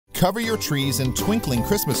Cover your trees in twinkling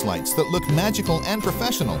Christmas lights that look magical and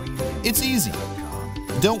professional. It's easy.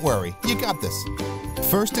 Don't worry, you got this.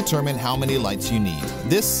 First, determine how many lights you need.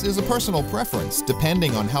 This is a personal preference,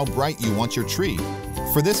 depending on how bright you want your tree.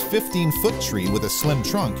 For this 15-foot tree with a slim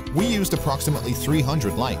trunk, we used approximately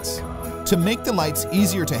 300 lights. To make the lights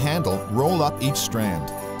easier to handle, roll up each strand.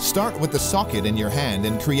 Start with the socket in your hand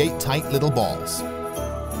and create tight little balls.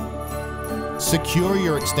 Secure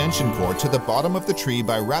your extension cord to the bottom of the tree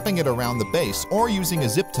by wrapping it around the base or using a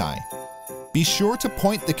zip tie. Be sure to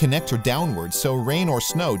point the connector downwards so rain or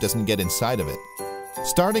snow doesn't get inside of it.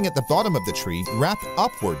 Starting at the bottom of the tree, wrap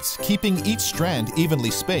upwards, keeping each strand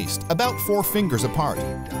evenly spaced, about 4 fingers apart.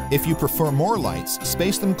 If you prefer more lights,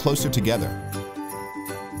 space them closer together.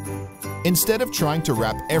 Instead of trying to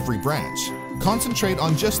wrap every branch, concentrate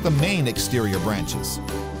on just the main exterior branches.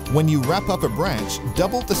 When you wrap up a branch,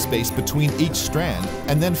 double the space between each strand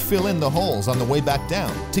and then fill in the holes on the way back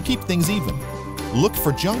down to keep things even. Look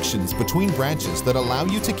for junctions between branches that allow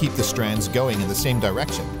you to keep the strands going in the same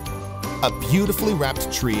direction. A beautifully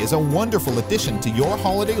wrapped tree is a wonderful addition to your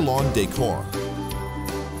holiday lawn decor.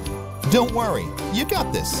 Don't worry, you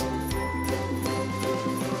got this.